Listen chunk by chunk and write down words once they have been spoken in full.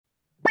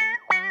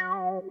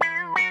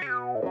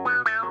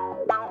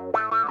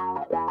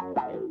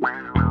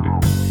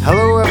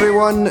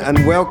everyone,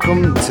 and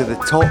welcome to the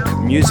Talk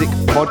Music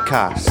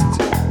Podcast,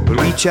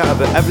 where we chat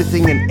about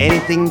everything and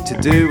anything to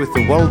do with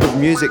the world of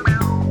music,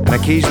 and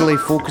occasionally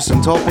focus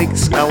on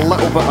topics a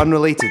little bit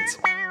unrelated.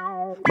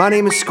 My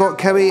name is Scott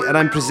Cowie, and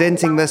I'm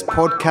presenting this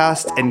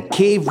podcast in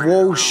Cave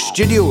Walsh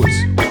Studios,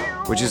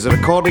 which is a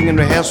recording and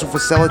rehearsal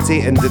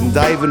facility in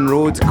Dundivan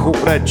Road,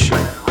 Coatbridge,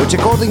 which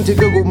according to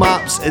Google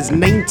Maps is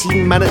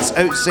 19 minutes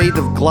outside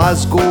of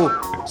Glasgow,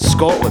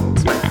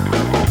 Scotland.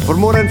 For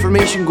more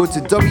information, go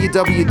to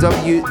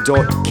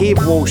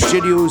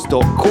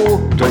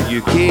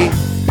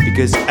www.cavewallstudios.co.uk,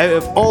 because out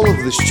of all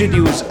of the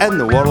studios in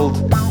the world,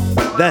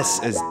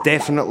 this is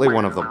definitely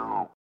one of them.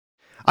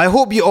 I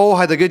hope you all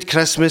had a good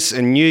Christmas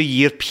and New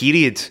Year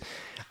period,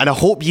 and I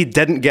hope you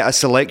didn't get a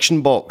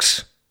selection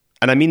box.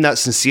 And I mean that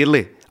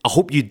sincerely. I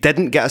hope you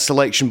didn't get a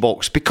selection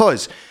box,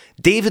 because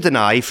David and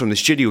I from the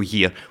studio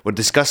here were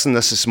discussing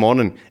this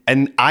morning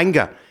in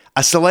anger.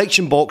 A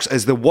selection box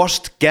is the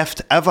worst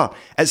gift ever.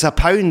 It's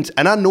 £1,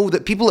 and I know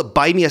that people that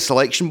buy me a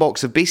selection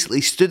box have basically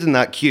stood in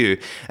that queue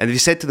and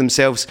they've said to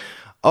themselves,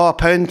 "Oh,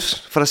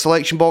 £1 for a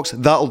selection box,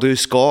 that'll do,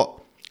 Scott."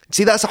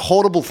 See, that's a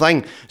horrible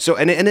thing. So,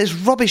 and it's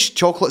rubbish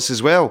chocolates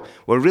as well.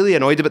 We're really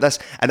annoyed about this.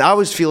 And I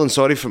was feeling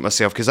sorry for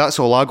myself, because that's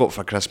all I got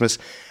for Christmas.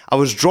 I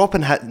was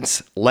dropping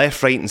hints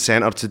left, right and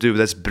centre to do with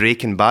this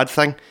Breaking Bad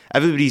thing.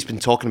 Everybody's been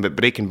talking about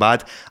Breaking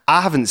Bad. I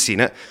haven't seen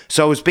it.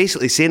 So I was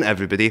basically saying to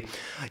everybody,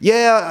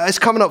 yeah, it's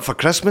coming up for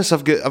Christmas.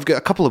 I've got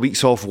a couple of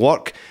weeks off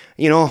work.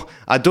 You know,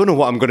 I don't know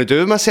what I'm going to do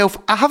with myself.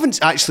 I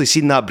haven't actually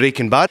seen that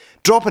Breaking Bad.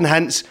 Dropping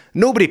hints,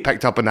 nobody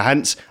picked up on the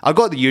hints. I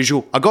got the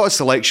usual, I got a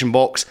selection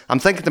box. I'm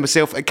thinking to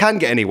myself, it can't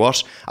get any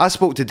worse. I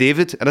spoke to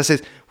David and I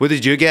said, what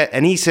did you get?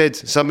 And he said,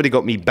 somebody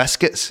got me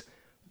biscuits.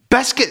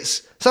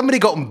 Biscuits! Somebody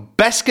got him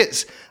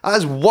biscuits! That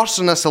is worse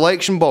than a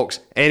selection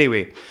box.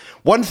 Anyway,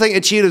 one thing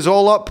to cheer us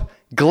all up,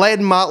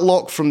 Glenn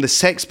Matlock from the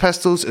Sex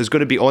Pistols is going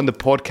to be on the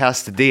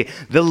podcast today.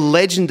 The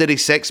legendary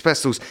Sex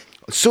Pistols.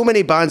 So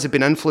many bands have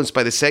been influenced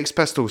by the Sex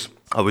Pistols.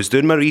 I was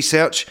doing my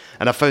research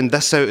and I found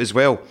this out as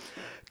well.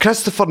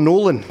 Christopher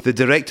Nolan, the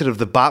director of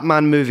the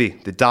Batman movie,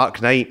 The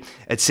Dark Knight,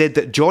 had said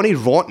that Johnny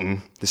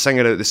Rotten, the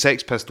singer out of the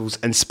Sex Pistols,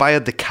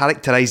 inspired the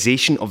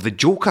characterisation of the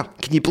Joker.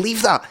 Can you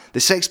believe that? The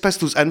Sex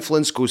Pistols'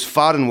 influence goes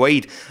far and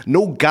wide.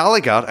 Noel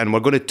Gallagher, and we're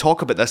going to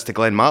talk about this to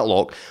Glenn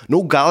Matlock,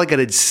 Noel Gallagher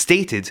had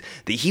stated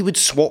that he would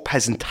swap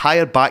his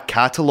entire back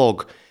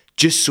catalogue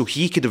just so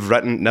he could have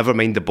written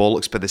Nevermind the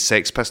Bollocks by the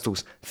Sex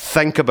Pistols.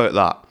 Think about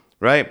that,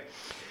 right?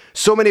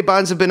 So many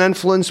bands have been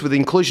influenced, with the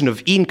inclusion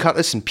of Ian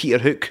Curtis and Peter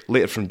Hook,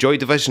 later from Joy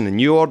Division and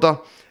New Order,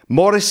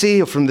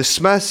 Morrissey from the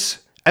Smiths,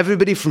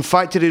 everybody from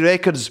Factory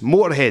Records,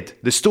 Motorhead,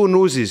 the Stone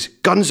Roses,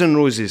 Guns N'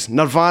 Roses,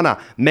 Nirvana,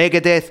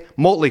 Megadeth,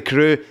 Motley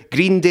Crue,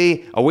 Green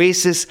Day,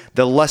 Oasis,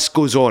 the list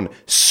goes on.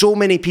 So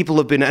many people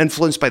have been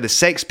influenced by the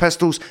Sex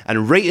Pistols,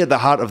 and right at the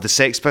heart of the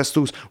Sex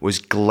Pistols was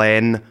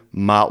Glenn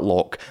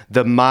Matlock,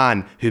 the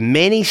man who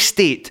many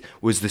state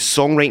was the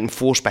songwriting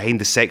force behind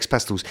the Sex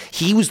Pistols.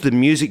 He was the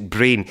music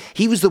brain.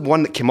 He was the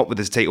one that came up with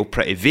his title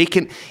Pretty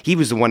Vacant. He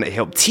was the one that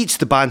helped teach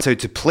the band how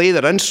to play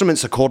their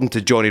instruments according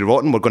to Johnny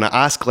Rotten. We're going to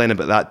ask Glenn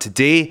about that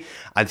today.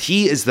 And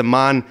he is the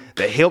man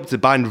that helped the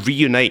band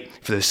reunite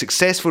for the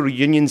successful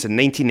reunions in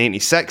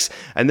 1996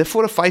 and the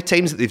 4 or 5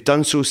 times that they've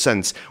done so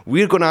since.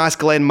 We're going to ask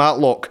Glenn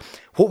Matlock,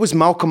 what was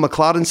Malcolm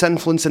McLaren's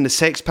influence in the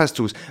Sex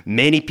Pistols?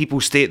 Many people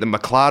state that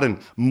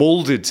McLaren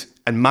moulded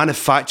and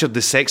manufactured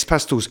the Sex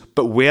Pistols,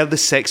 but were the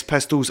Sex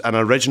Pistols an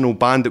original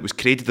band that was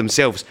created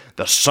themselves?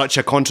 They're such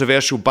a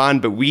controversial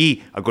band, but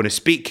we are going to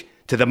speak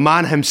to the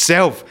man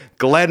himself,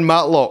 Glenn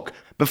Matlock.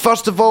 But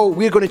first of all,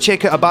 we're going to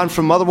check out a band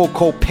from Motherwell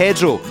called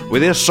Pedro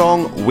with their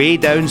song Way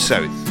Down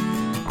South.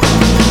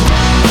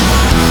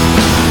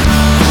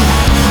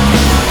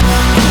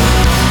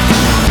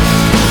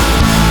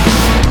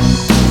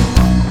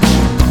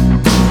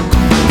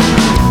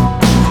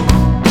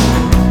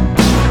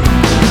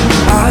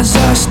 As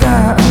I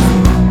stand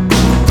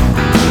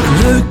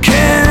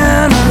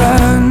looking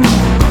around,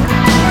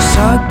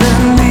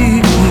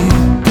 suddenly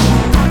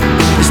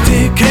it's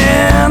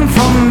taken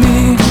from me.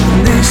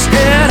 And they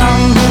said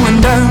I'm going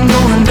down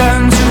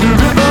to the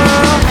river,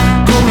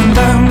 going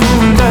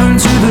down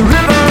to the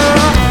river.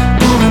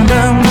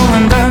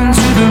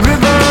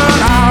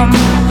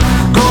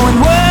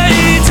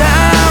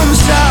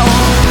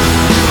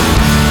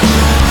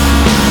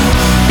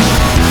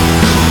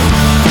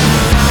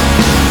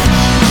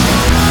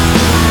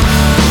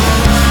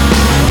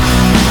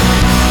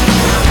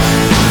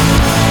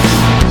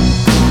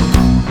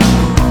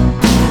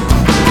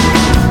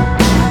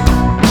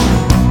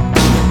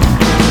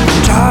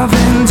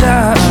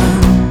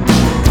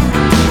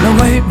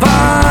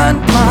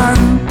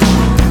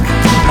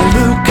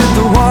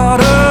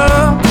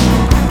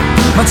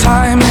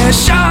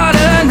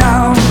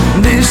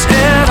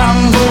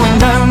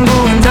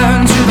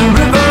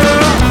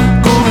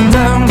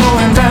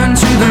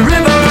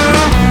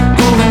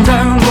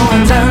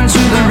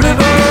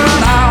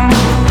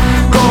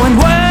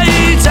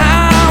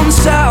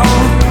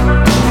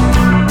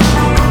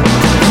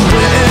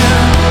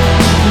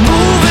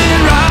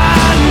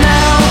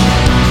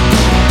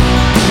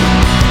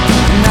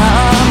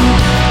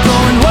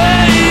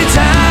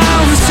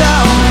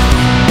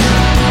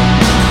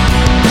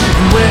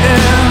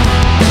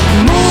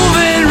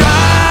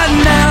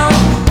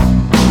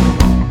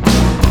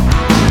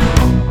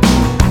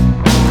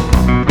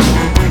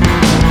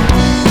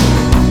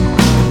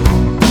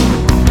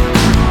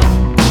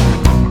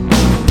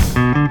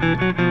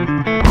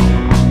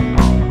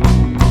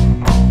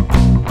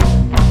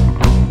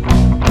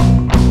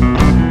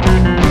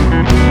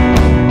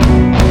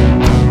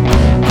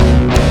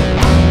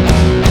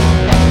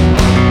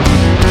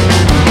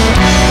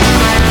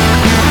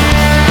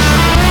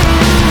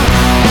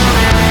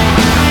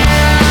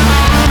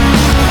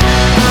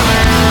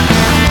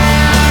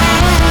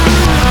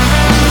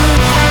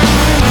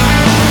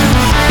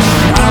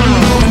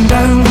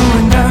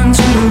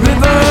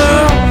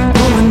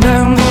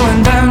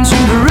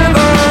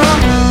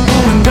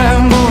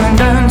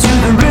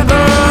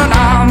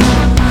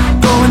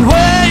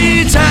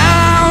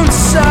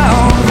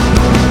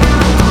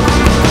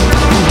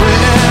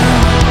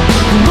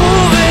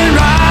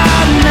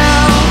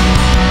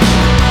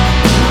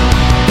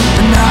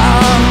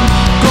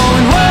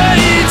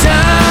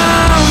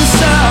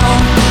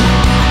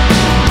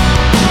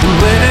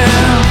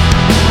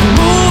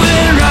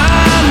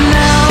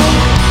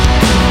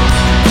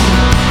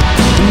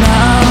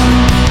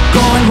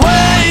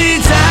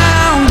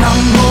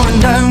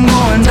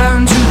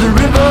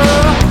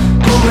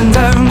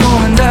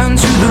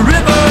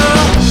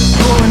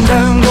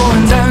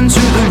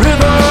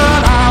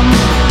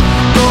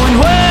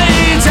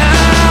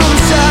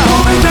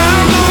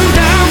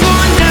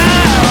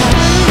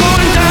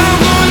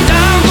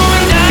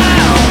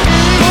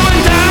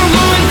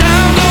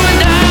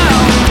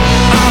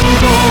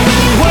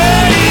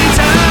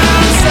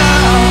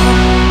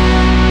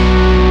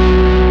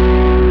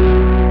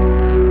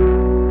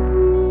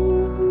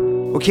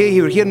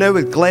 Okay, we're here now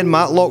with Glenn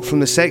Matlock from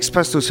the Sex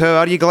Pistols. How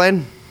are you,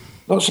 Glenn?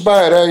 Not so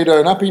bad, how you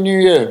doing? Happy New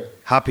Year.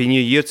 Happy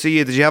New Year to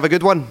you. Did you have a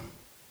good one?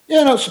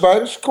 Yeah, not so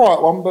bad. It's a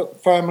quiet one,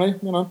 but family,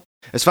 you know.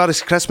 As far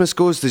as Christmas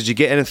goes, did you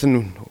get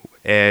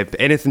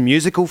anything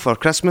musical for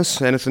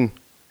Christmas? Anything?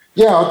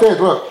 Yeah, I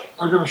did. Look,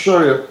 I'm going to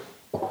show you.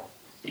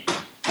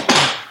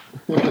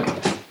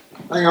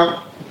 Hang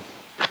on.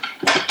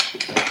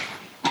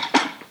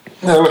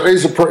 Yeah, look,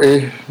 these are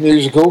pretty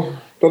musical.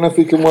 Don't know if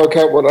you can work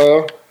out what they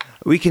are.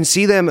 We can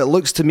see them. It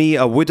looks to me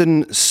a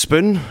wooden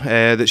spoon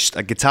that's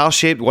a guitar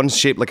shaped. One's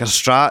shaped like a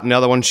Strat and the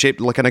other one's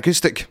shaped like an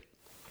acoustic.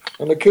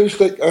 An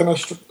acoustic and a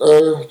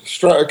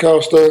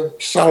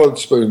Stratocaster salad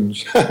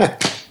spoons.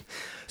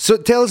 So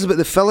tell us about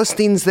the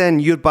Philistines then,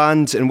 your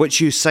band in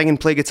which you sing and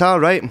play guitar,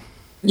 right?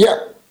 Yeah,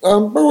 but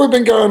we've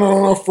been going on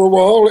and off for a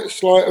while.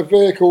 It's like a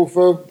vehicle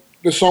for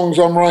the songs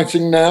I'm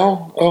writing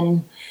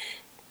now.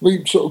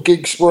 We sort of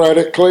gig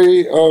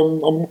sporadically.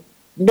 I'm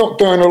not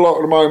doing a lot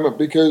at the moment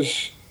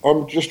because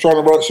I'm just trying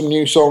to write some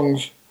new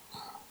songs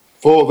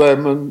for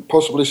them and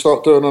possibly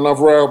start doing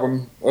another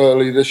album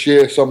early this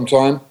year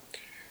sometime.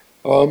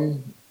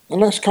 And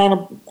that's kind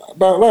of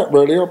about that,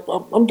 really.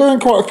 I'm doing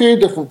quite a few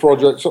different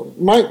projects.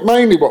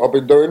 Mainly what I've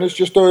been doing is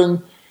just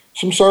doing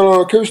some solo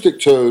acoustic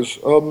tours.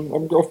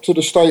 I'm off to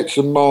the States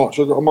in March.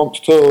 I've got a month's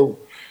tour.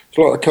 It's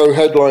like a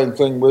co-headline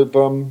thing with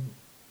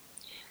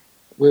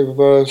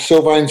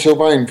Sylvain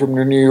from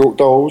the New York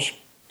Dolls.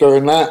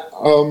 Doing that.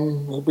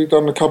 We've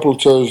done a couple of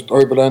tours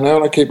over there now,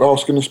 and they keep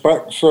asking us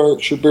back, so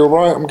it should be all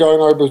right. I'm going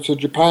over to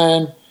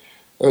Japan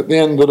at the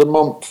end of the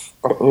month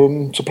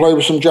to play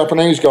with some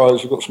Japanese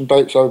guys. I've got some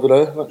dates over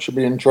there. That should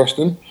be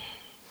interesting.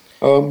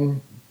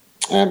 And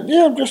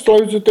yeah, just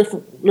loads of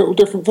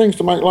different things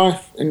to make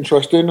life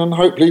interesting, and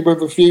hopefully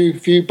with a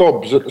few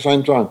bobs at the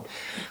same time.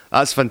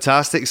 That's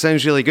fantastic.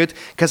 Sounds really good.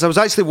 Because I was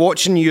actually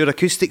watching your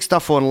acoustic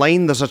stuff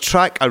online. There's a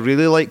track I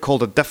really like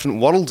called "A Different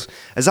World."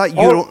 Is that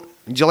your own?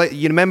 Do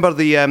you remember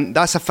the?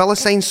 That's a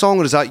Philistine song,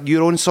 or is that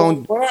your own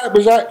song? Well, that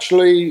was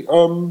actually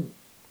on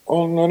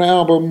an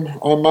album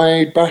I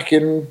made back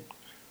in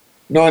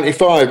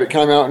 '95. It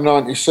came out in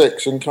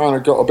 '96 and kind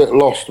of got a bit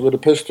lost with the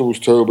Pistols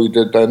tour we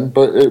did then.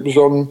 But it was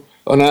on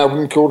an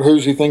album called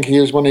 "Who's He Think He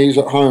Is When He's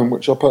at Home,"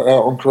 which I put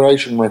out on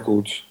Creation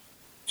Records.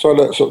 So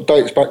that sort of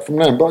dates back from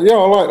then. But yeah,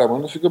 I like that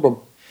one. It's a good one.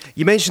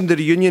 You mentioned the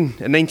reunion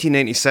in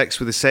 1996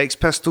 with the Sex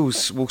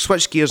Pistols. We'll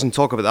switch gears and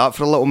talk about that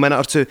for a little minute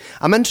or two.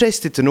 I'm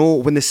interested to know,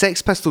 when the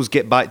Sex Pistols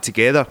get back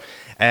together,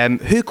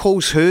 who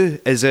calls who?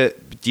 Is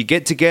it, do you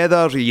get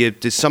together?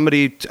 Does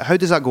somebody, how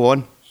does that go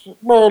on?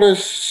 Well,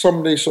 there's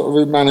somebody sort of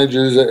who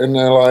manages it in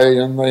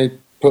LA, and they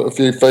put a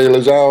few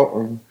feelers out.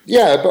 And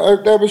yeah,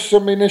 but there was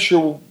some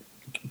initial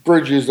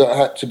bridges that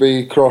had to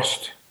be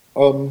crossed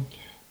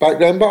back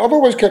then. But I've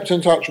always kept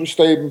in touch with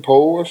Steve and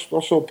Paul. I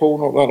saw Paul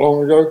not that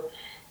long ago.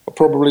 I'll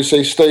probably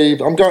see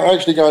Steve. I'm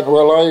actually going to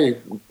LA,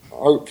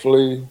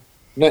 hopefully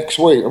next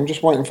week. I'm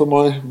just waiting for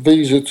my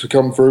visa to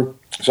come through.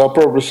 So I'll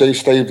probably see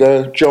Steve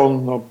there.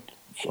 John,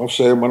 I'll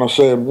see him when I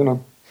see him, you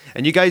know.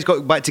 And you guys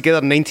got back together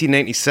in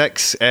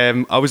 1996.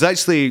 I was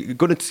actually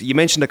going to... You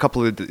mentioned a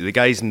couple of the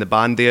guys in the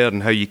band there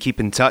and how you keep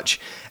in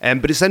touch.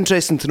 But it's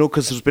interesting to know,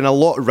 because there's been a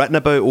lot written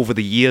about over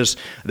the years,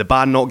 the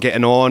band not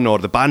getting on, or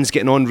the band's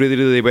getting on really,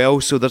 really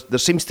well. So there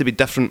seems to be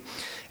different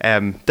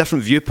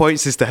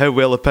viewpoints as to how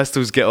well the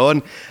Pistols get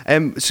on.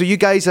 So you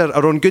guys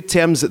are on good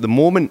terms at the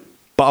moment.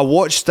 But I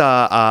watched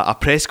a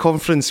press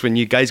conference when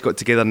you guys got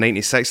together in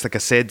 96, like I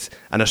said,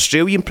 an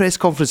Australian press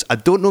conference. I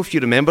don't know if you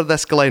remember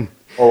this, Glenn.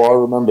 Oh, I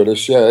remember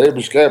this, yeah. It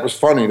was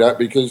funny, that,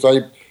 because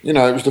they, you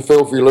know, it was the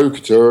Filthy Lucre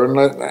tour, and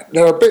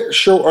they're a bit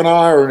short on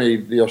irony,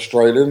 the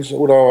Australians,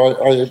 although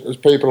I as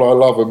people, I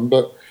love them.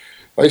 But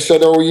they said,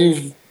 oh,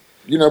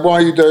 why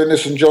are you doing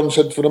this? And John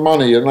said, for the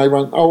money. And they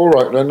went, oh, all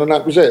right then, and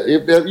that was it.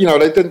 You know,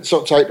 they didn't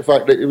sort of take the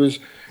fact that it was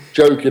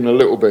joking a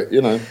little bit,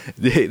 you know.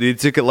 They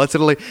took it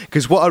literally,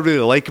 because what I really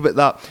like about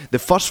that, the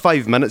first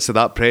 5 minutes of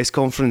that press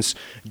conference,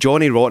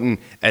 Johnny Rotten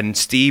and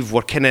Steve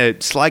were kind of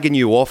slagging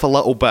you off a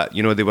little bit.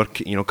 You know, they were,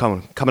 you know,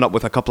 coming up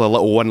with a couple of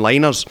little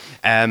one-liners.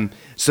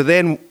 So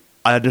then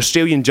an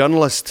Australian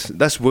journalist,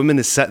 this woman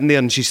is sitting there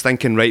and she's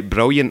thinking, right,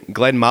 brilliant,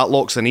 Glenn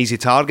Matlock's an easy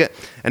target.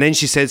 And then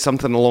she said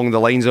something along the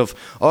lines of,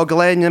 oh,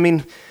 Glenn, I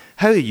mean,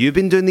 how have you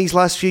been doing these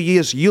last few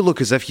years? You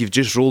look as if you've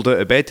just rolled out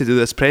of bed to do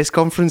this press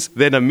conference.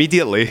 Then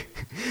immediately,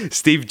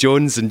 Steve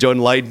Jones and John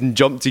Lydon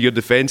jump to your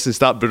defence and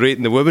start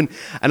berating the woman.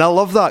 And I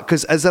love that,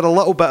 because is there a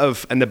little bit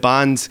of, in the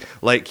band,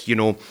 like, you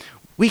know,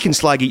 we can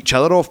slag each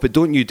other off, but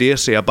don't you dare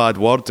say a bad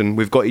word, and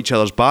we've got each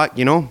other's back,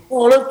 you know?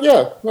 Well,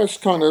 yeah, that's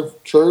kind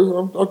of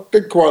true. I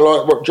did quite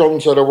like what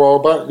John said a while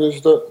back, is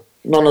that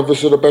none of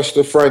us are the best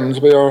of friends.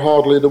 We are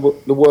hardly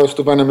the worst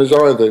of enemies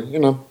either, you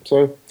know,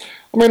 so...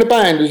 I mean, a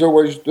band is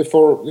always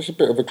it's a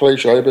bit of a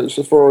cliche, but it's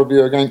the four of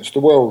you against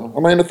the world. I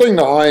mean, the thing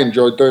that I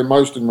enjoyed doing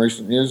most in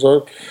recent years, I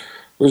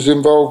was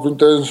involved in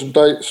doing some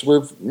dates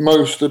with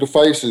most of the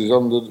Faces,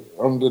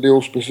 under the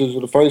auspices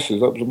of the Faces.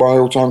 That was my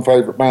all-time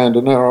favourite band,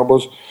 and there I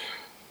was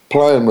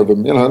playing with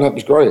them, and that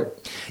was great.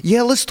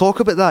 Yeah, let's talk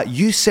about that.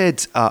 You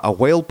said a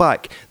while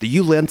back that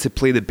you learned to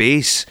play the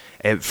bass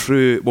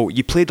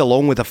you played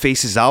along with a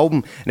Faces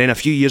album, and then a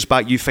few years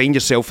back you find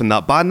yourself in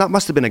that band. That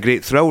must have been a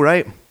great thrill,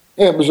 right?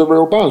 Yeah, it was a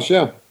real buzz,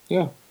 yeah.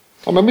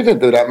 I mean, we didn't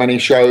do that many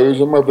shows,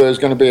 and whether there's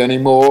going to be any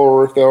more,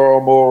 or if there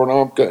are more and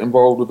I'll get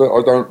involved with it,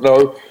 I don't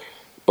know.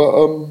 But,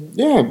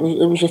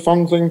 it was a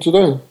fun thing to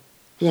do.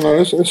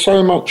 There's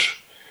so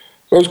much.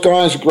 Those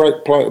guys are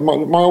great players.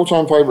 My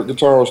all-time favourite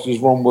guitarist is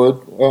Ron Wood.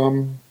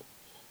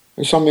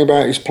 There's something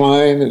about his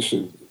playing.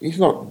 He's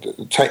not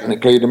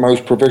technically the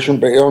most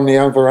proficient, but on the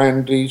other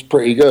hand, he's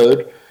pretty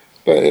good.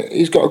 But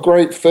he's got a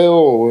great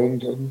feel,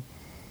 and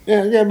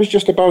it was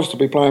just a buzz to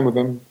be playing with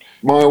him.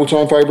 My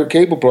all-time favourite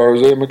keyboard player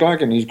is Ian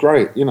McLagan. He's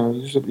great.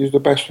 He's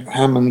the best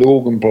Hammond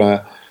organ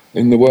player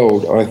in the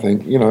world, I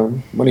think.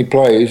 When he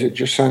plays, it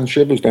just sends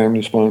shivers down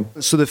your spine.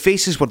 So the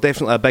Faces were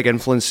definitely a big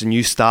influence in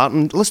you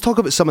starting. Let's talk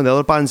about some of the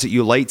other bands that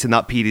you liked in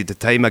that period of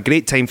time. A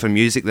great time for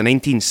music, the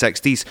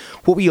 1960s.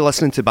 What were you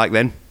listening to back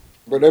then?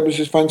 But there was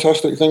this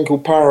fantastic thing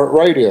called Parrot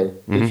Radio.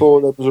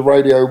 Before there was a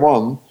Radio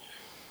 1,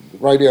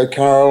 Radio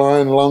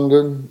Caroline,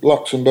 London,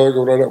 Luxembourg,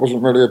 although that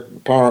wasn't really a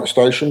pirate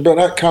station, but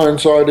that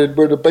coincided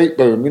with the beat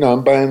boom,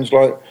 and bands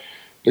like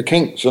the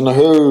Kinks and the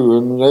Who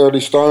and the Early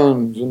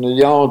Stones and the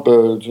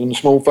Yardbirds and the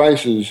Small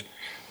Faces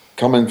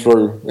coming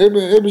through.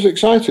 It was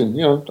exciting,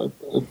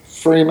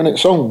 3-minute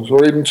songs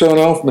or even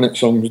 2.5-minute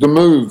songs. The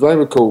Move, they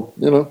were cool,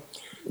 and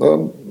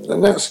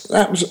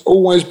that was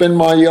always been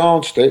my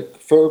yardstick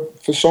for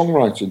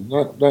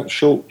songwriting. That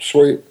short,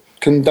 sweet,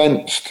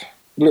 condensed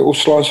little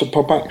slice of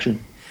pop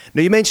action.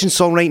 Now, you mentioned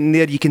songwriting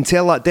there. You can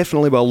tell that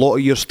definitely with a lot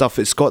of your stuff.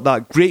 It's got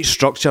that great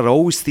structure. I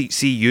always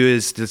see you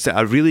as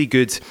a really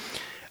good...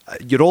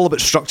 You're all about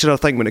structure, I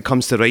think, when it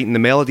comes to writing. The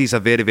melodies are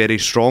very, very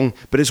strong.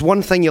 But it's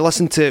one thing you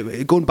listen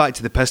to, going back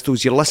to the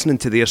Pistols, you're listening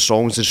to their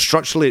songs, and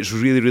structurally it's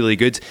really, really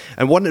good.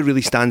 And one that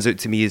really stands out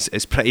to me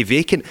is Pretty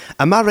Vacant.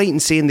 Am I right in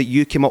saying that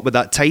you came up with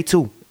that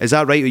title? Is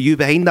that right? Are you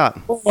behind that?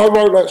 Well, I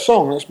wrote that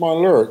song. That's my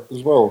lyric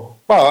as well.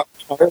 But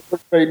it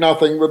would be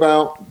nothing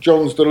without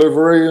John's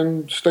delivery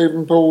and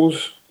Stephen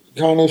Paul's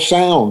kind of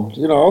sound.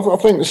 I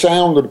think the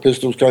sound of the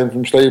Pistols came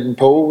from Stephen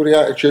Paul, the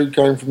attitude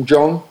came from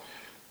John,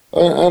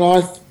 and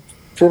I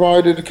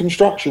provided a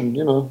construction,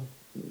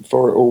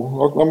 for it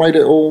all. I made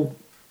it all,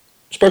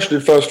 especially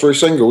the first 3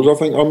 singles, I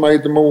think I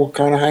made them all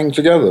kind of hang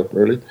together,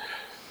 really,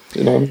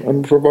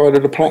 and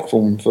provided a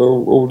platform for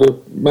all the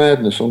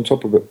madness on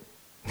top of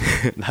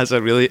it. That's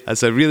a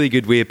really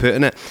good way of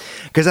putting it,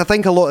 because I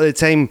think a lot of the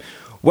time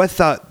with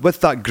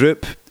that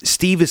group,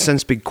 Steve has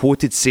since been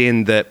quoted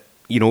saying that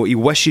he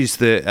wishes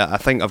that, I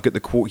think I've got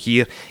the quote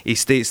here, he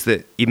states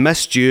that he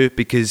missed you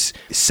because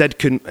Sid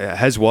couldn't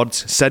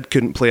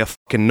play a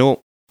fucking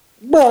note.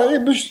 Well,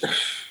 it was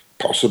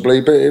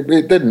possibly, but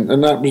it didn't,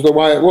 and that was the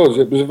way it was.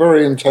 It was a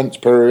very intense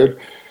period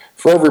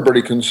for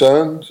everybody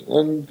concerned,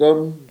 and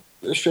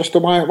it's just the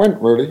way it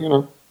went, really,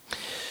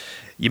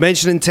 You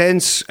mentioned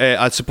intense.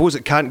 I suppose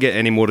it can't get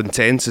any more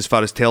intense as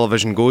far as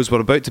television goes.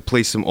 We're about to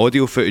play some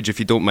audio footage, if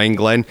you don't mind,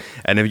 Glenn,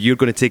 and if you're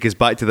going to take us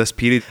back to this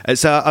period.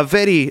 It's a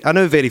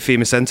very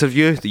famous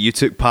interview that you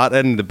took part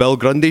in, the Bill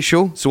Grundy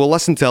show. So we'll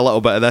listen to a little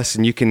bit of this,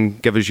 and you can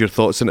give us your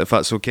thoughts on it, if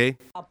that's okay.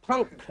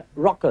 Punk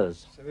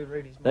rockers,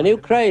 the new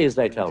craze,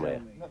 they tell me.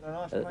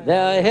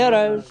 They're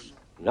heroes,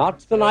 not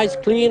the nice,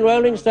 clean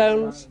Rolling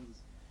Stones.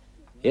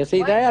 You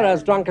see, they're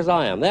as drunk as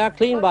I am. They're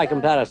clean by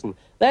comparison.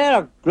 They're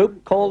a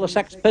group called the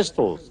Sex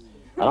Pistols,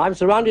 and I'm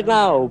surrounded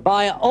now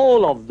by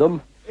all of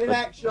them.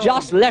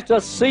 Just let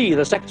us see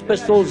the Sex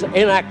Pistols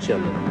in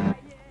action.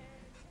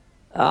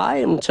 I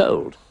am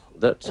told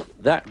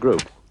that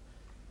group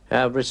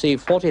have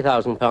received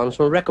 £40,000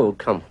 from a record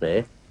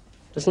company.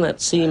 Doesn't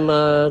that seem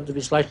to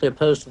be slightly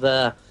opposed to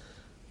their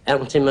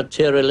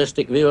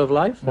anti-materialistic view of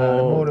life?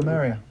 No, more the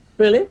merrier.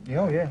 Really?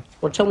 Oh, yeah.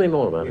 Well, tell me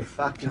more about it. We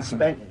fucking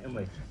spent it, haven't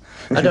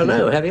we? I don't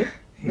know, have you?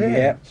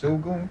 Yeah, it's all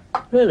gone.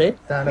 Really?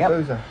 Down the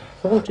boozer.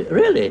 40,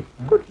 really?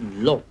 Good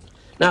Lord.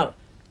 Now,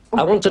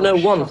 I want to know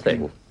one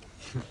thing.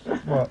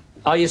 What?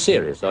 Are you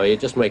serious, or are you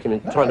just trying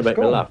to make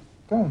me laugh?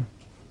 Go on.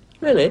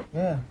 Really?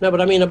 Yeah. No,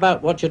 but I mean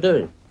about what you're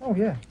doing. Oh,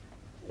 yeah.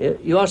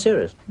 You are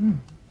serious?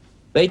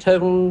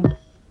 Beethoven,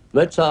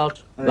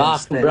 Mozart,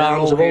 Bach and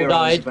Brahms have all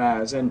died.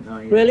 Ours, aren't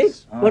they? Yes. Really?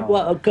 Oh,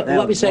 What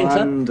are we saying, sir?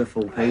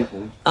 Wonderful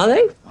people. Are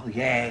they? Oh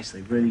yes,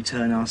 they really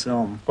turn us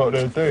on. What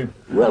do they do?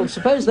 Well,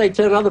 suppose they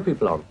turn other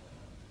people on.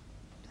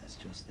 That's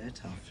just their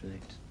tough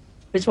tricks.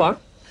 It's what?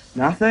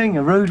 Nothing.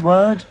 A rude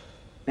word.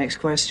 Next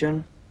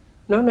question.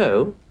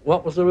 No.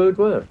 What was the rude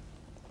word?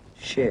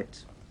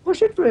 Shit.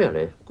 Was it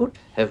really? Good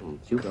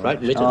heavens, you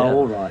frightened me to death. Oh,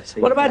 all right. See,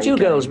 What about you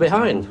girls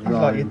behind? He's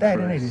like your dad,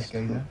 isn't he, this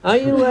geezer? Are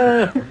you,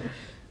 Or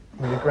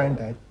your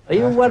granddad. are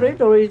you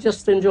worried, or are you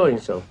just enjoying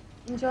yourself?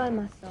 Enjoying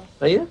myself.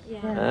 Are you?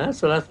 Yeah.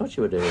 That's what I thought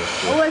you were doing.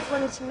 Always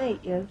wanted to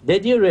meet you.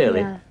 Did you really?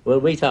 Yeah.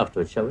 We'll meet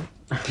afterwards, shall we?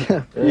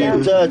 Yeah.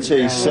 You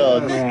dirty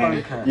sod.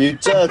 You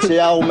dirty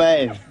old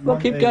man. Well,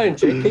 keep going,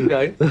 Chick, keep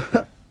going.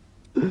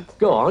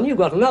 Go on, you've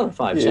got another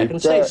 5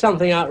 seconds. Say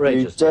something You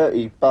outrageous.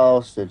 dirty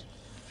bastard.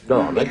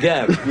 Go on,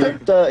 again. You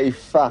dirty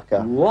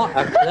fucker. What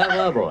a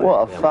clever boy.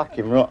 What a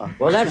fucking rotter.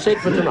 Well, that's it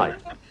for tonight.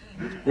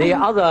 The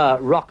other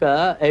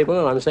rocker, Abel,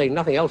 and I'm saying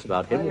nothing else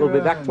about him, will be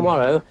back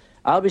tomorrow.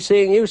 I'll be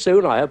seeing you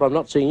soon. I hope I'm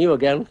not seeing you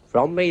again.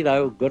 From me,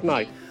 though, good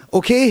night.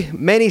 Okay,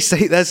 many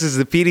cite this as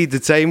the period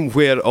of time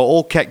where it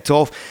all kicked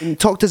off.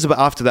 Talk to us about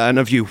after that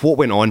interview. What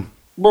went on?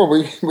 Well,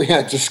 we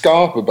had to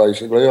scarper,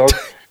 basically.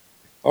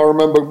 I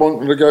remember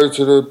wanting to go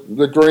to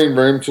the green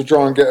room to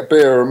try and get a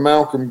beer, and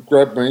Malcolm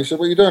grabbed me. He said,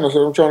 "What are you doing?" I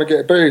said, "I'm trying to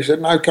get a beer." He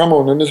said, "No, come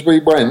on." And as we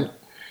went,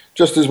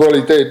 just as well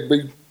he did,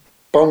 we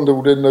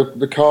bundled in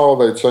the car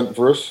they'd sent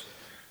for us,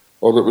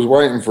 or that was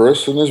waiting for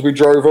us, and as we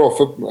drove off,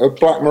 a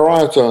Black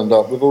Mariah turned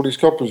up with all these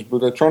coppers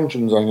with their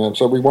truncheons hanging out,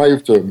 so we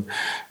waved to him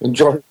and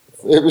drove.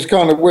 It was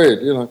kind of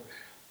weird, you know.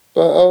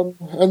 But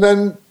and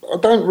then I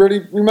don't really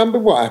remember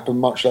what happened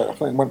much. I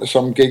think I went to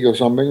some gig or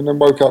something, and then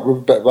woke up with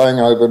a bit of a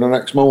hangover the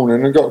next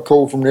morning and got a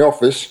call from the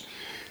office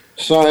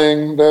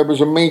saying there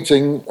was a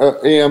meeting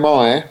at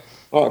EMI,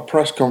 like a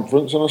press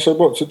conference, and I said,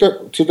 "What to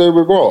do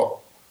with what?"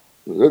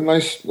 And they,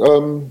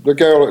 the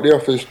girl at the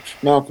office,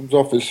 Malcolm's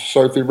office,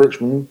 Sophie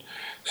Richmond,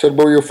 said,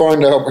 "Well, you'll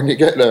find out when you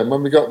get there." And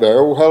when we got there,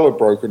 all hell had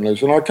broken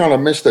loose, and I kind of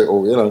missed it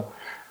all, you know.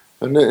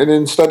 And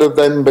instead of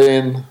them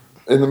being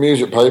in the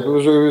music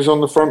papers, it was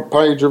on the front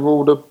page of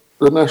all the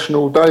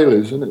national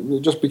dailies, and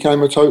it just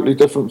became a totally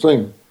different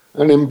thing.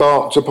 And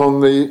embarked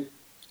upon the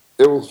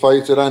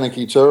ill-fated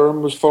Anarchy tour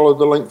and was followed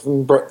the length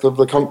and breadth of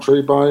the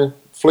country by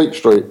Fleet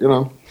Street, you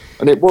know.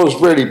 And it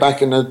was really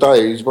back in the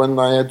days when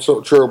they had sort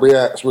of trilby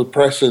hats with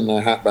press in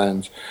their hat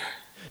bands.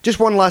 Just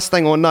one last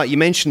thing on that. You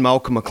mentioned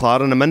Malcolm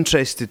McLaren. I'm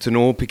interested to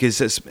know, because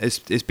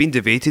it's been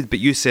debated, but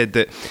you said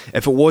that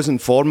if it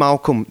wasn't for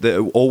Malcolm, that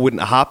it all wouldn't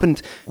have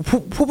happened.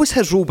 What was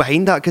his role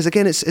behind that? Because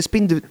again, it's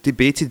been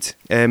debated,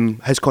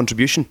 his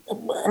contribution.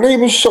 And he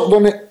was sort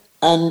of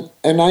an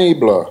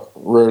enabler,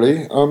 really.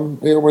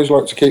 He always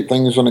liked to keep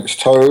things on its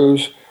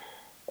toes.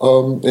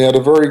 He had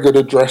a very good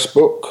address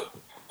book.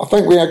 I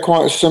think we had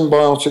quite a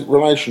symbiotic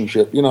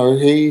relationship. You know,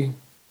 he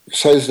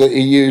says that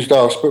he used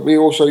us, but we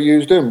also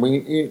used him. We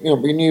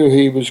knew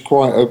he was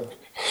quite a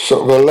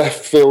sort of a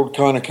left field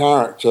kind of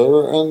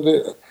character,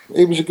 and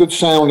he was a good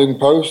sounding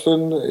post,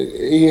 and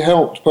he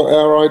helped put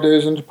our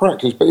ideas into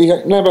practice. But he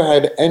never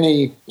had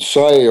any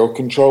say or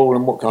control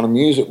in what kind of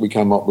music we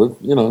came up with,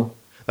 you know.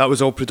 That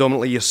was all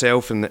predominantly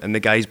yourself and the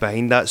guys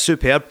behind that.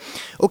 Superb.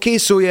 Okay,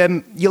 so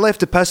you left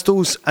the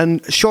Pistols,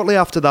 and shortly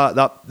after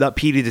that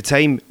period of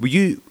time,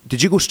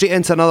 did you go straight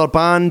into another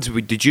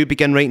band? Did you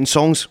begin writing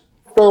songs?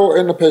 Well,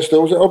 in the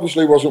Pistols, it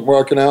obviously wasn't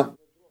working out.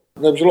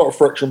 There was a lot of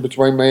friction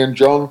between me and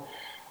John.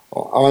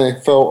 I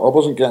felt I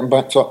wasn't getting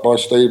backed up by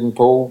Steve and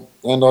Paul,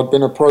 and I'd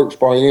been approached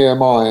by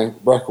EMI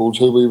Records,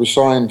 who we were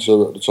signed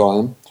to at the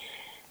time.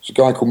 It's a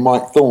guy called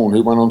Mike Thorne,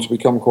 who went on to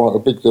become quite a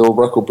big deal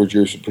record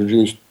producer,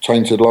 produced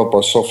Tainted Love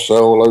by Soft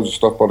Cell, loads of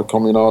stuff by the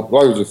Communard,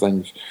 loads of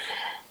things.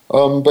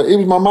 But he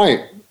was my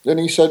mate, and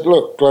he said,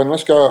 "Look, Glenn,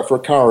 let's go out for a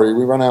curry."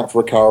 We went out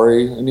for a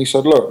curry, and he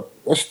said, "Look,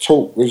 let's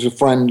talk as a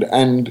friend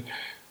and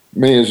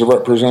me as a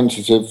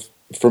representative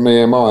from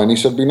EMI." And he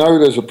said, "We know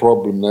there's a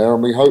problem there,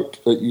 and we hope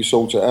that you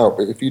sort it out.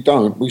 But if you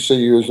don't, we see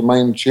you as the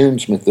main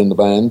tunesmith in the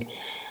band.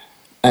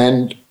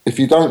 And if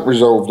you don't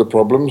resolve the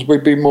problems,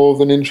 we'd be more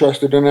than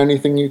interested in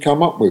anything you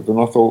come up with." And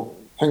I thought,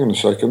 hang on a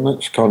second,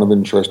 that's kind of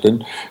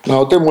interesting.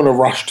 Now, I didn't want to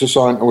rush to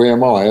sign to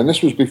EMI, and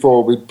this was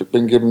before we'd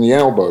been given the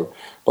elbow.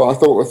 But I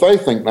thought, if they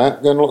think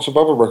that, then lots of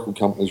other record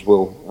companies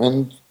will.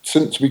 And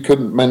since we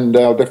couldn't mend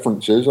our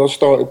differences, I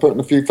started putting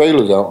a few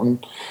feelers out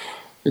and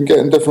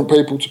getting different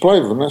people to play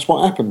with them. That's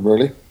what happened,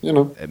 really, you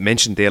know. I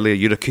mentioned earlier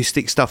your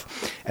acoustic stuff.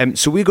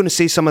 So we're going to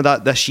say some of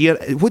that this year.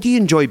 What do you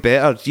enjoy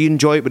better? Do you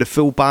enjoy it with a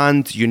full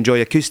band? Do you enjoy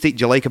acoustic?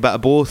 Do you like a bit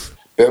of both?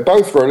 Bit of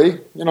both,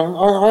 really. You know,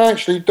 I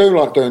actually do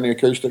like doing the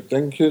acoustic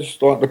thing, because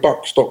like the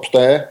buck stops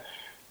there.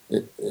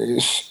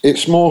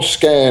 It's more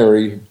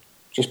scary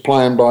just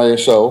playing by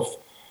yourself.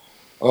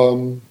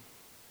 But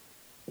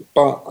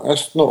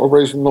that's not a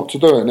reason not to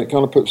do it, and it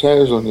kind of puts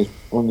hairs on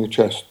your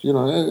chest. You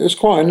know, it's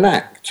quite a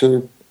knack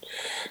to.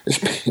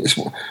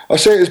 I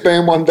see it as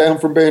being one down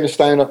from being a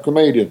stand-up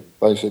comedian,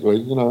 basically.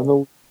 You know, and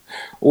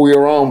all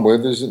you're armed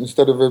with is,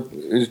 instead of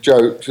his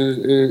jokes,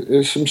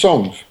 is some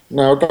songs.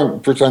 Now, I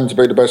don't pretend to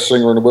be the best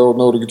singer in the world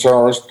nor the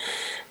guitarist,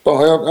 but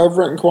I've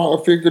written quite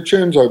a few good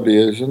tunes over the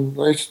years, and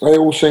they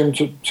all seem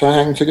to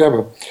hang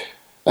together.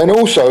 And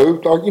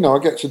also, you know, I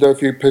get to do a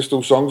few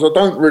Pistol songs. I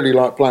don't really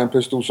like playing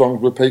Pistol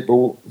songs with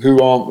people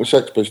who aren't the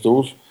Sex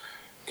Pistols,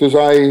 because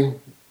I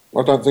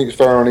don't think it's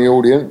fair on the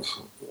audience.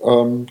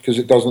 Because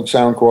it doesn't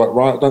sound quite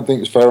right. I don't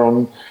think it's fair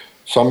on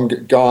some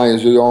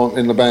guys who aren't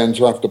in the band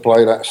to have to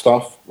play that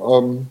stuff.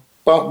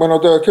 But when I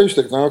do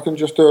acoustic now, I can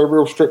just do a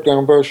real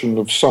stripped-down version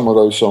of some of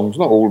those songs.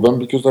 Not all of them,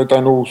 because they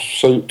don't all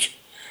suit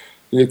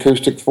the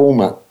acoustic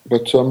format.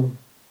 But,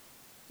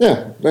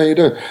 yeah, there you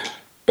do.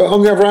 But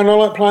on the other hand, I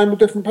like playing with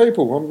different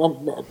people.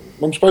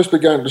 I'm supposed to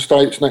be going to the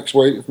States next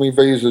week if my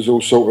visa's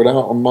all sorted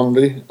out on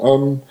Monday.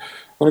 I'm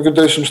going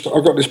to do some stuff.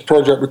 I've got this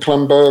project with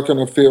Clem Burke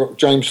and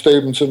James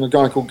Stevenson, a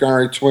guy called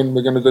Gary Twin.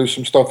 We're going to do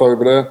some stuff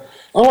over there.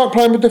 I like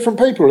playing with different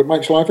people. It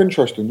makes life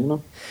interesting, you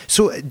know.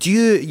 So, do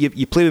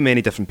you play with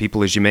many different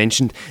people, as you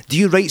mentioned? Do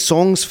you write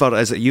songs for?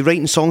 Is it you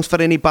writing songs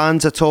for any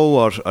bands at all,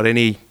 or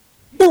any?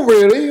 Not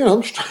really. You know,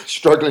 I'm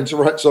struggling to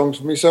write songs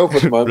for myself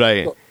at the moment.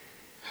 Right.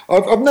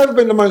 I've never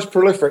been the most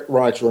prolific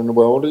writer in the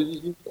world.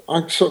 You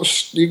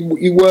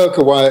work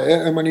away at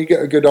it, and when you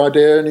get a good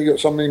idea and you got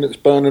something that's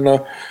burning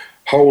a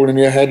hole in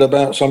your head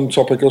about some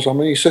topic or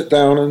something, you sit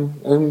down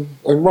and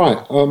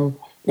write. And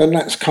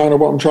that's kind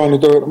of what I'm trying to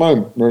do at the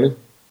moment, really.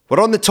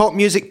 We're on the Talk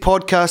Music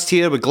podcast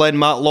here with Glenn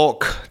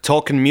Matlock,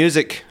 talking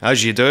music,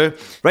 as you do.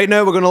 Right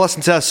now we're going to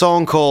listen to a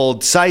song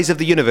called Size of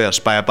the Universe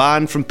by a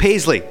band from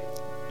Paisley,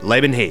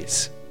 Lemon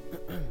Haze.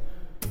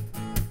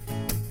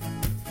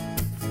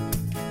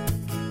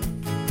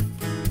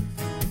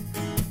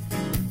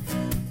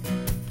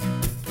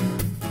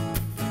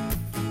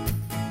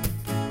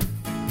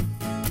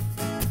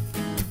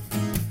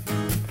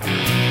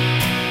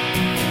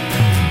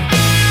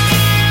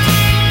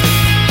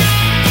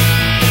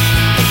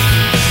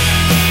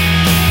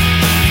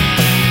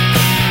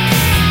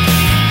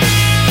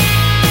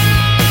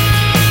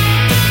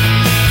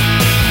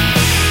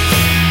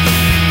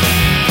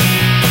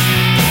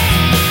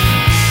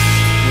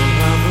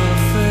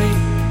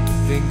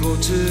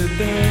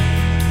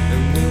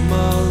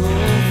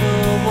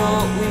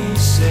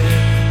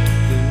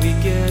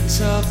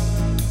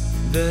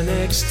 The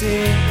next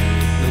day,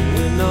 and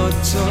we're not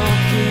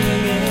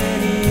talking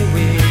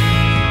anyway.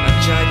 A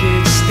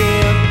jagged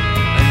stare,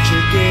 and you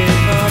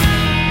gave up.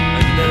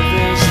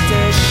 Another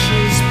dish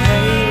is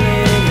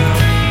piling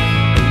up.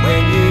 And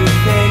when you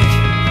think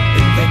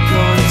in the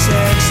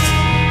context,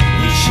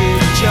 we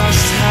should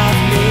just have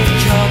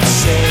make-up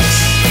sex.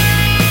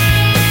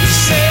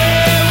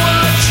 Say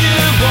what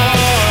you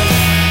want.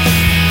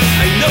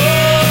 I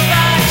know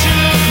that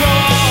you're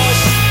cross.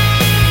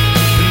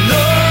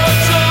 No,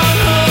 don't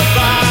hold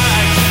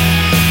back,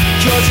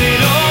 'cause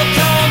it all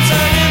comes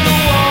out in the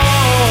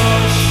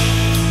wash.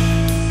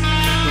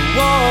 The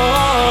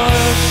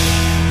wash.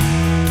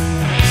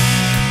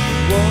 The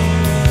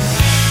wash.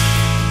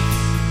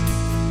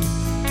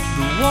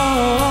 The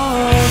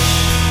wash.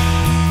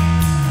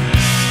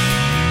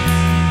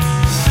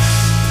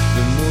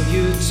 The more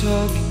you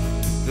talk,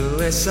 the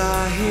less I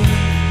hear.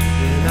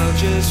 Then I'll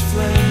just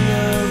fling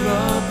a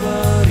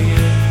rubber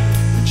ear.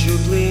 And you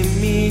blame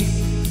me,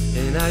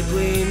 and I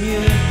blame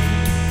you.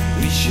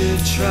 We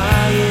should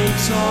try and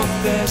talk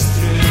this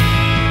through.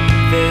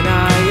 Then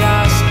I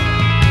ask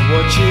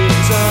what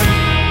you've done.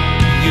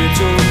 You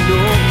don't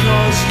know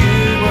 'cause you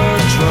were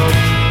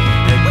drunk.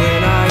 And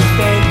when I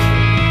think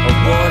of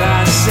what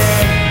I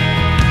said,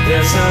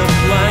 there's a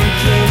blank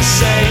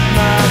inside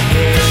my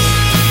head.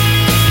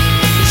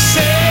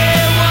 Say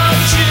what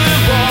you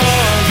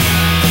want.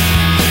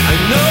 I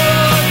know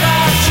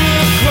that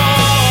you're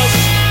cross.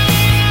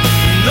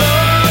 No,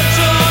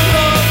 don't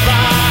hold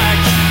back,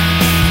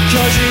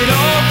 'cause it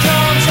all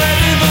comes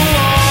out in the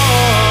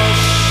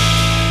wash.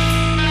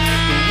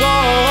 The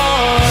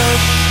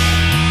wash.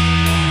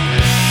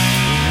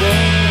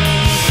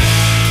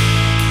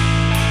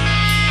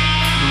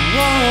 The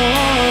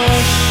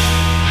wash.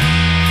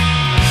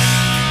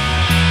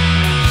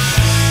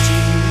 Do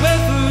you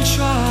ever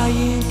try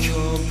and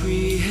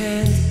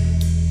comprehend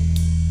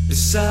the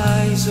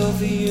size of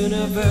the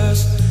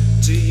universe?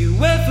 Do you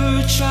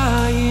ever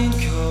try and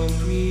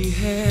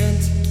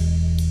comprehend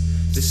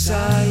the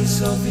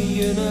size of the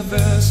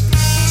universe?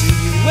 Do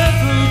you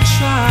ever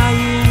try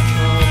and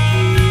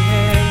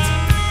comprehend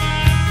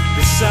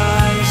the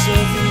size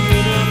of the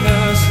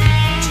universe?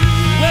 Do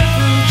you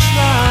ever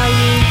try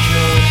and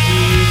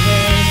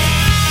comprehend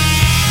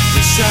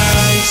the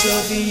size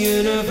of the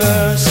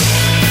universe?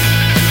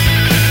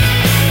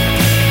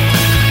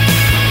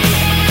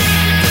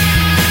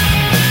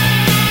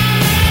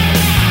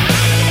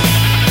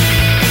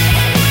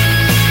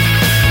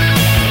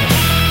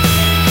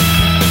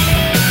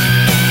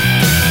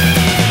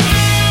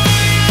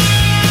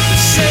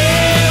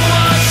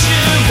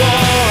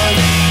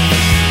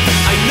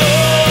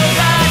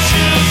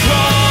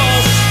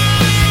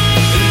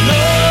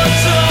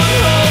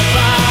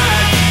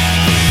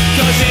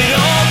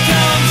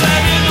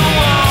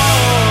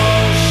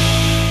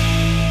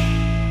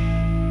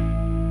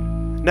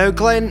 Now,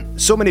 Glenn,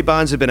 so many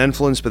bands have been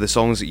influenced by the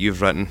songs that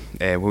you've written.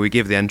 When we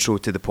gave the intro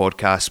to the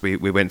podcast, we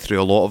went through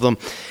a lot of them.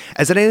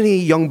 Is there any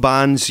young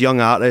bands, young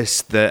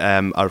artists that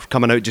are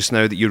coming out just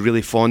now that you're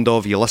really fond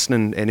of? You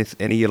listening?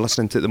 Any you're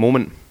listening to at the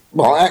moment?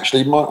 Well,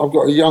 actually, I've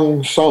got a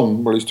young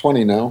son. Well, he's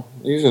 20 now.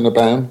 He's in a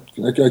band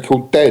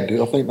called Dead.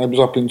 I think they was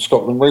up in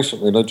Scotland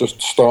recently. They're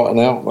just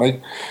starting out.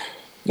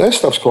 Their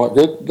stuff's quite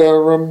good.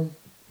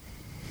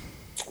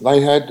 They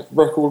had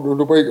Record of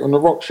the Week on the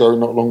Rock Show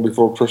not long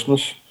before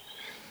Christmas.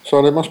 So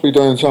they must be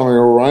doing something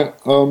all right.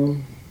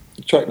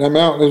 Check them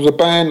out. There was a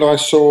band I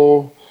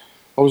saw.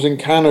 I was in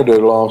Canada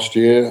last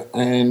year,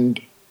 and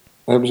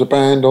there was a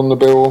band on the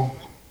bill.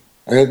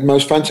 They had the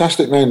most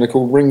fantastic name. They're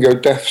called Ringo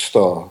Death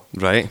Star.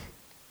 Right.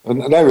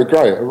 And they were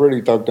great. I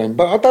really dug them.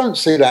 But I don't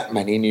see that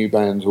many new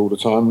bands all the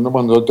time. And the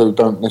ones I do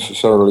don't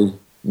necessarily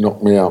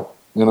knock me out.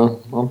 You know,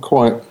 I'm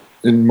quite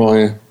in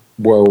my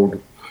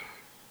world.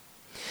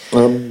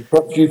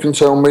 Perhaps you can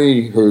tell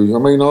me who. I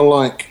mean, I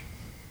like...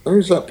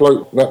 Who's that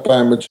bloke, that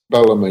band with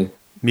Bellamy?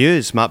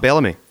 Muse, Matt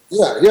Bellamy.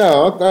 Yeah,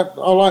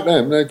 I like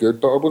them. They're good,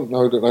 but I wouldn't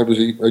know that they was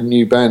a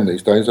new band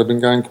these days. They've been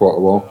going quite a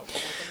while.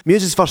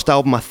 Muse's first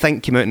album, I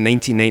think, came out in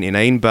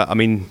 1999, but I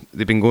mean,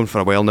 they've been going for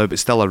a while now, but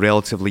still a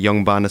relatively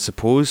young band, I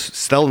suppose.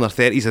 Still in their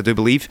 30s, I do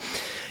believe.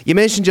 You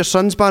mentioned your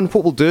son's band.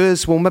 What we'll do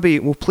is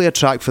we'll play a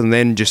track from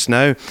them just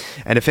now,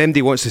 and if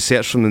anybody wants to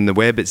search from them on the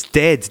web, it's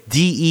Dead,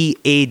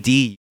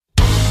 D-E-A-D.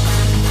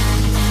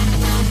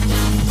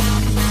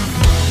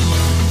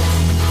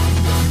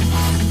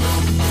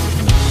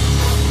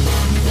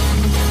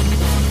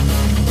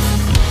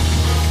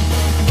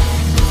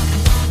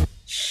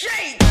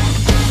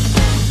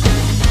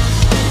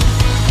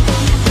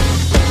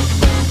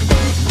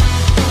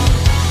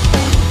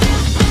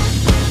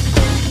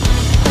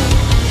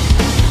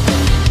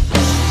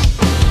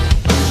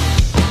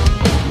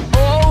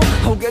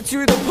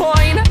 To the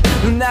point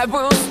that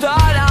we'll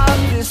start off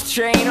this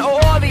train or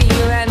the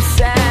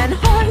events and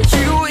are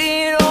you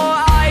in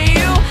or are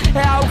you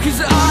out? 'Cause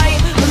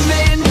I've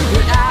been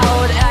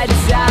without a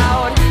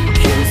doubt,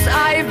 'cause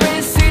I've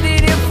been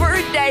sitting here for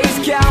days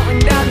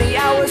counting down the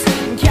hours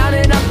and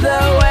counting up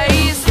the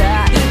ways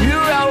that you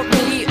wrote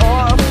me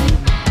off.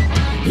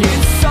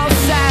 It's so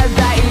sad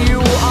that you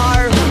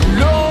are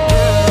lost.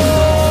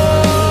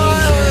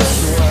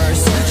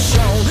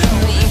 Show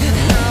me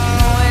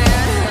how it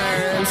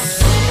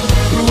hurts.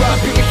 What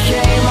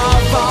became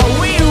of all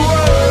we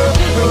were?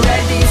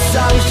 Read these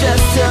songs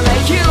just to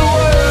make it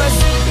worse.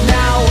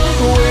 Now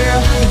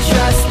we're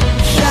just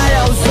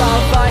shadows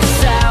of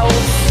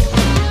ourselves.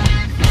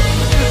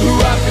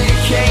 What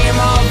became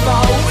of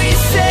all we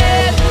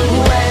said?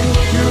 When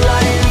you're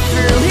running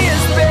through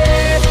his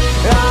bed,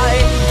 I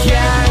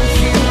can't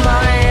keep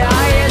my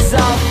eyes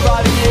off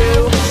of you.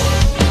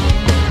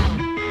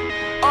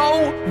 Oh,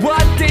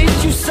 what did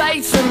you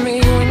say to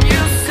me when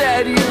you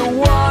said you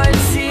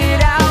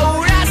wanted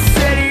out? I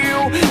said you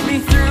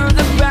leave through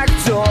the back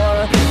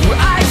door.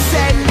 I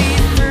said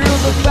leave through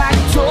the back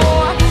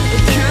door.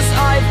 Because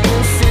I've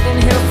been sitting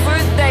here for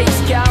days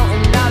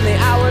counting down the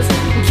hours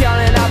and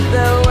counting up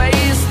the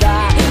ways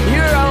that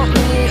you wrote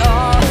me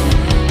off.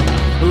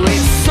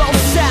 It's so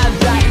sad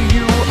that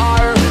you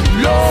are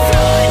lost.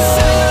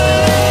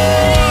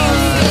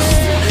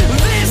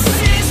 This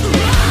is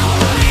all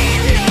we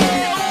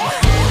know.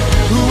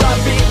 What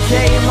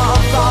became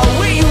of all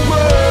we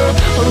were?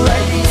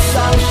 Write these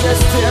songs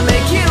just to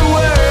make it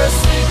worse.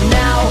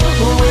 Now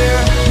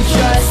we're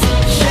just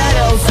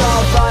shadows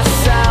of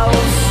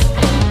ourselves.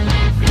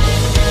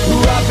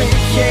 What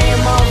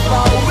became of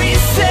all we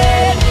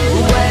said?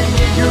 When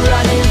you're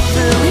running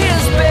through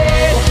his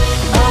bed,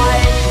 I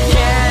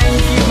can't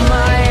keep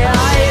my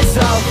eyes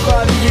off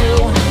of you.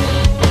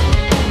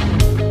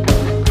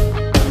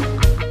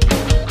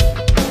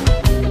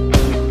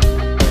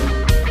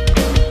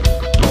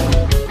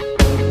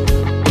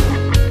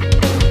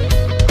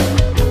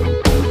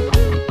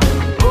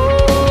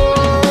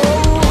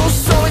 Oh,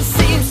 so it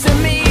seems to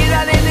me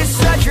that in this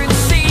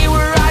urgency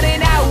we're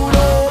running out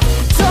of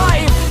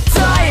time.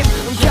 I'm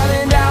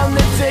counting down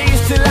the days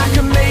till I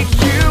can make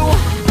you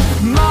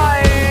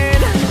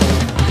mine.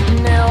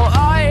 Now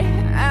I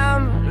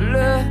am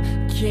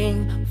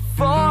looking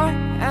for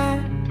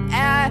an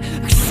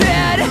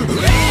exit.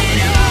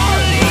 It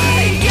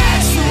only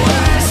gets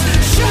worse.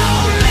 Show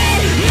me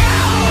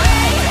how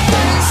it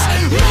is.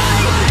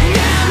 I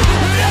am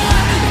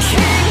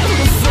looking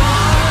for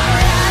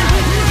an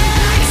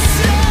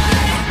exit.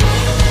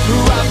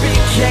 What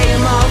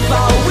became of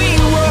all we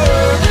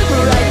were?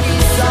 Write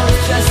these songs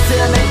just to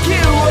make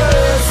it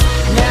worse.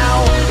 Now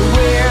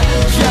we're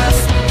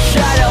just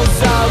shadows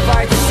of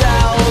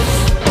ourselves.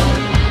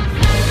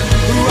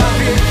 What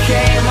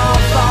became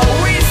of all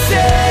we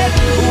said?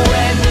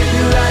 When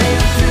you're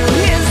running through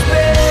his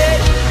bed,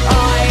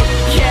 I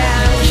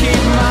can't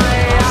keep my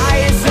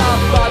eyes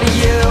off of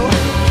you.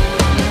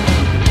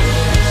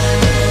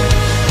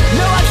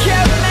 No, I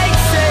can't make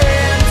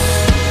sense.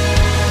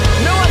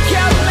 No, I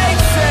can't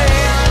make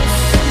sense.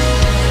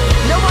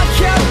 No, I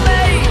can't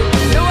make.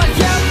 No, I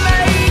can't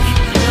make.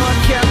 No, I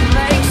can't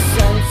make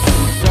sense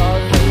of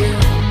you.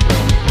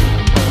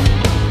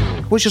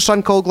 What's your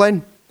son called,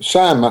 Glenn?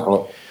 Sam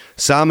Matlock.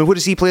 Sam, and what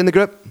does he play in the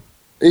group?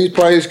 He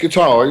plays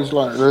guitar. He's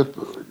like they're a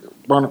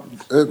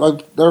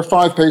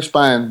 5-piece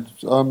band.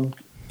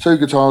 2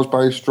 guitars,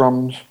 bass,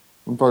 drums,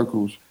 and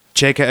vocals.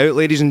 Check it out,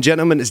 ladies and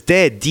gentlemen. It's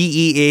Dead,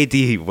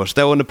 D-E-A-D. We're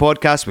still on the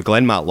podcast with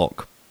Glenn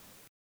Matlock.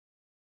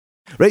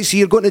 Right, so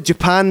you're going to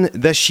Japan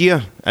this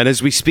year, and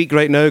as we speak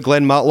right now,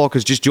 Glenn Matlock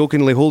is just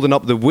jokingly holding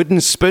up the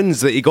wooden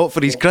spoons that he got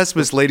for his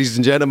Christmas, ladies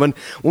and gentlemen.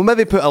 We'll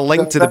maybe put a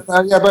link to the...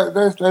 Yeah, but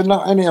they're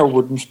not any old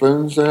wooden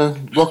spoons. They're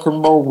rock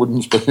and roll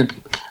wooden spoons.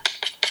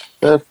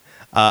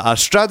 a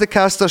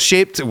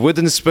Stratocaster-shaped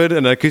wooden spoon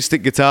and an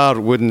acoustic guitar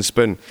wooden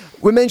spoon.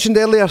 We mentioned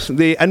earlier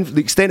the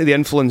extent of the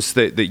influence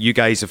that you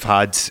guys have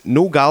had.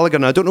 Noel Gallagher,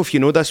 and I don't know if you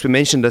know this, we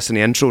mentioned this in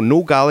the intro,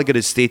 Noel Gallagher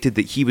has stated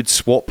that he would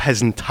swap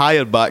his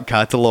entire back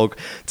catalogue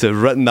to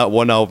have written that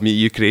one album that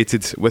you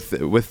created with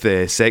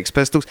the Sex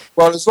Pistols.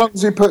 Well, as long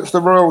as he puts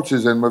the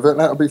royalties in with it,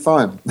 that'll be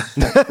fine.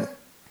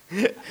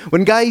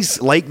 When guys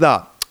like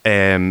that,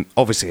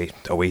 obviously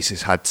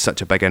Oasis had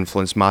such a big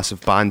influence,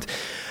 massive band.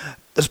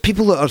 There's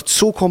people that are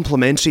so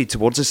complimentary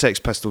towards the Sex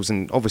Pistols,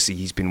 and obviously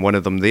he's been one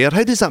of them there.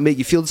 How does that make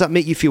you feel? Does that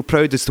make you feel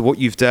proud as to what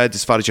you've did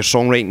as far as your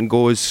songwriting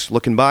goes,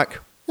 looking back?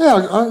 Yeah,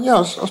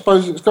 I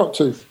suppose it's got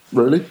to,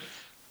 really.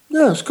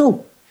 Yeah, it's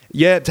cool.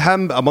 Yeah, to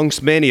him,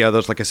 amongst many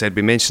others, like I said,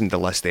 we mentioned the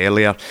list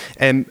earlier.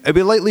 Are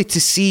we likely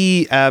to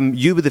see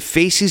you with the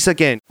Faces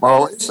again?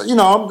 Well,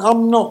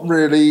 I'm not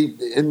really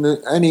in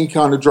any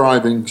kind of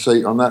driving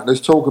seat on that. There's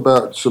talk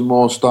about some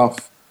more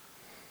stuff.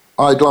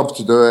 I'd love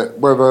to do it.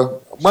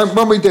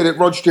 When we did it,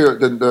 Rod Stewart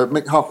didn't do it.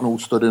 Mick Hucknall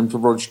stood in for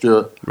Rod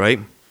Stewart. Right.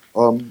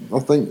 I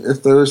think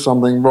if there is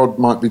something, Rod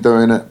might be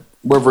doing it.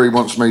 Whether he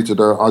wants me to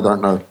do it, I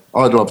don't know.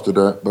 I'd love to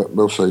do it, but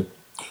we'll see.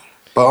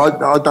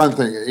 But I don't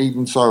think,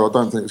 even so, I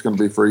don't think it's going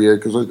to be for a year,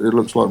 because it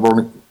looks like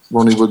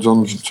Ronnie Wood's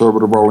on tour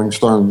with the Rolling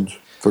Stones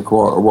for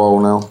quite a while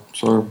now.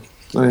 So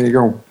there you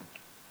go.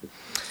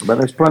 But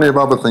there's plenty of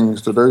other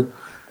things to do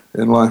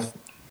in life.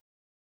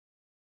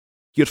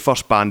 Your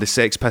first band, the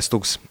Sex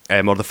Pistols,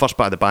 or the first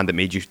part of the band that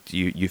made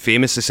you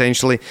famous,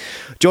 essentially.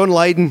 John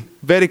Lydon,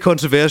 very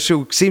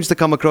controversial, seems to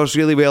come across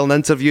really well in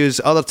interviews.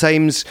 Other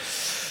times,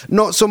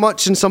 not so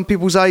much in some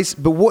people's eyes.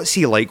 But what's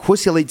he like?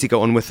 What's he like to get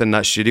on with in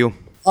that studio?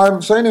 I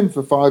haven't seen him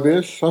for 5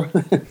 years, so...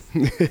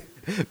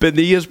 But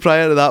the years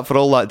prior to that, for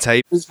all that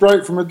time... He's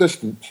great from a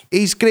distance.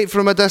 He's great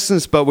from a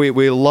distance, but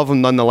we love him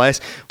nonetheless.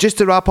 Just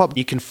to wrap up,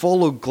 you can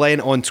follow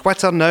Glenn on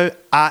Twitter now,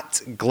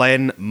 at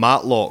Glenn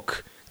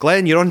Matlock.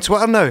 Glenn, you're on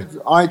Twitter now.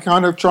 I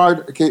kind of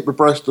tried to keep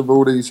abreast of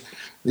all these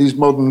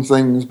modern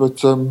things,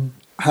 but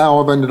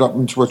how I've ended up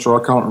on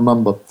Twitter, I can't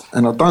remember.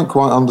 And I don't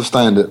quite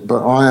understand it,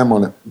 but I am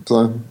on it.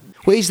 So,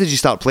 what age did you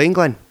start playing,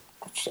 Glenn?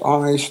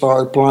 I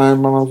started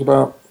playing when I was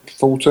about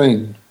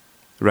 14.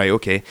 Right,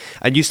 okay.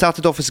 And you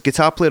started off as a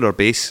guitar player or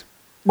bass?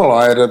 Well,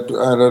 I had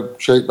a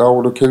cheap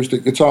old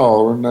acoustic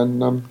guitar, and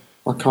then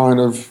I kind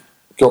of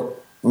got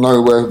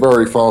nowhere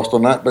very fast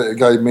on that, but it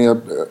gave me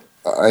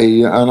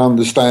an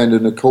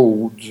understanding of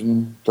chords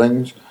and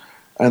things.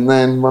 And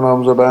then when I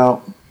was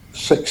about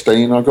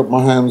 16, I got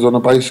my hands on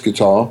a bass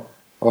guitar,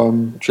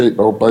 cheap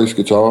old bass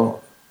guitar,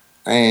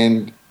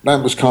 and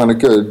that was kind of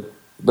good.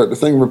 But the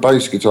thing with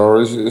bass guitar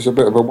is it's a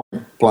bit of a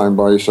wank playing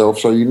by yourself,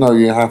 so you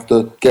have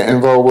to get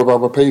involved with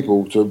other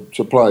people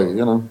to play,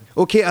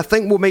 Okay, I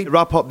think we might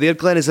wrap up there,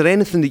 Glenn. Is there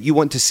anything that you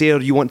want to say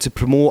or you want to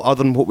promote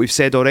other than what we've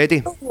said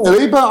already? Not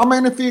really, but I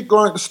mean, if you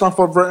like the stuff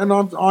I've written,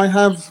 I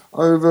have,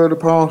 over the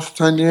past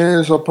 10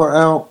 years, I put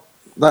out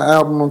that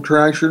album on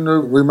Creation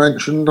that we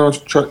mentioned. I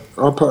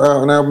put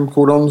out an album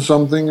called On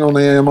Something on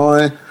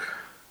EMI.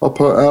 I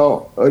put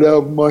out an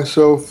album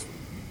myself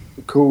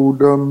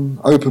called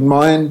Open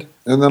Mind.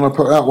 And then I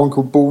put out one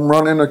called Born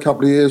Running a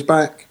couple of years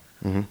back.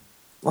 Mm-hmm.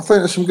 I think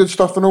there's some good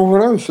stuff in all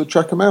of those, so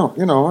check them out.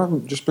 I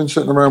haven't just been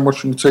sitting around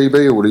watching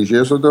TV all these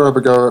years. I do have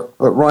a go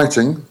at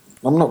writing.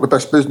 I'm not the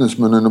best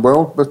businessman in the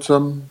world, but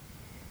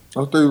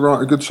I do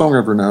write a good song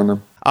every now and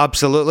then.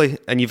 Absolutely,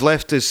 and you've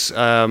left us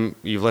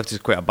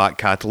quite a back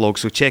catalogue,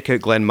 so check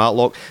out Glenn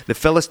Matlock. The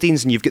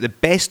Philistines, and you've got the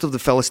best of the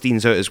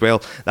Philistines out as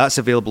well. That's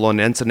available on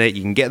the internet.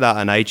 You can get that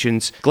on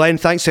iTunes. Glenn,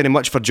 thanks very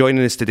much for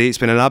joining us today. It's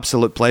been an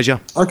absolute pleasure.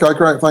 Okay,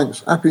 great,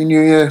 thanks. Happy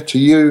New Year to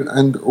you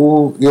and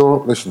all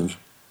your listeners.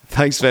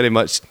 Thanks very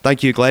much.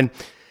 Thank you, Glenn.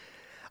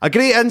 A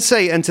great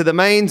insight into the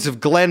minds of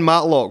Glenn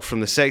Matlock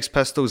from the Sex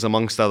Pistols,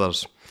 amongst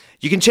others.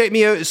 You can check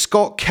me out at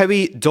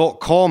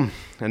scottcowie.com.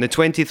 On the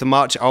 20th of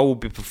March, I will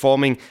be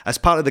performing as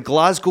part of the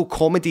Glasgow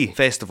Comedy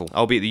Festival.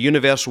 I'll be at the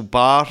Universal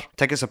Bar.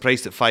 Tickets are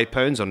priced at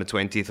 £5 on the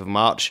 20th of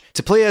March.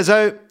 To play us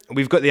out,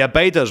 we've got the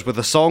Abiders with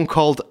a song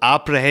called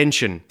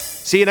Apprehension.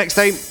 See you next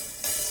time.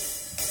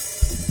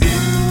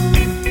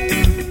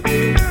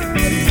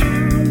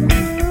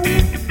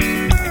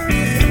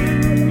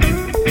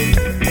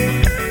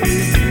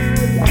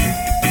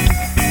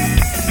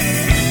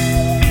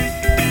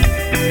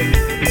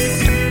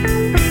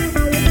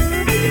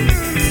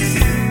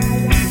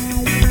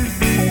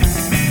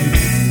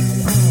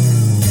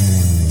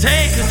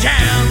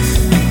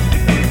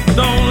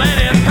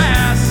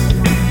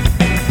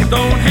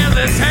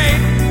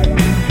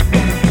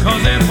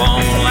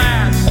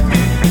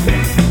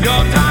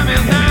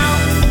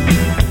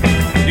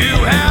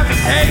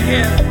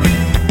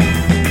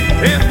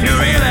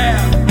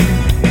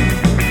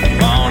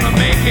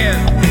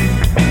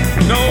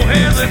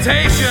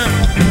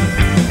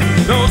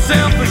 No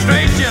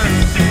self-frustration,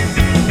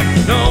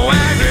 no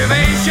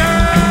aggravation,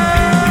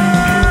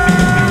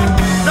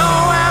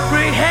 no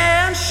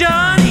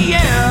apprehension.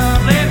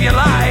 Yeah, live your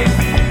life,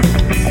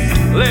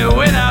 live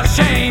without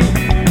shame.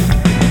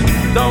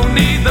 Don't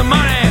need the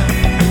money,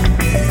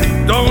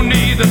 don't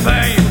need the fame.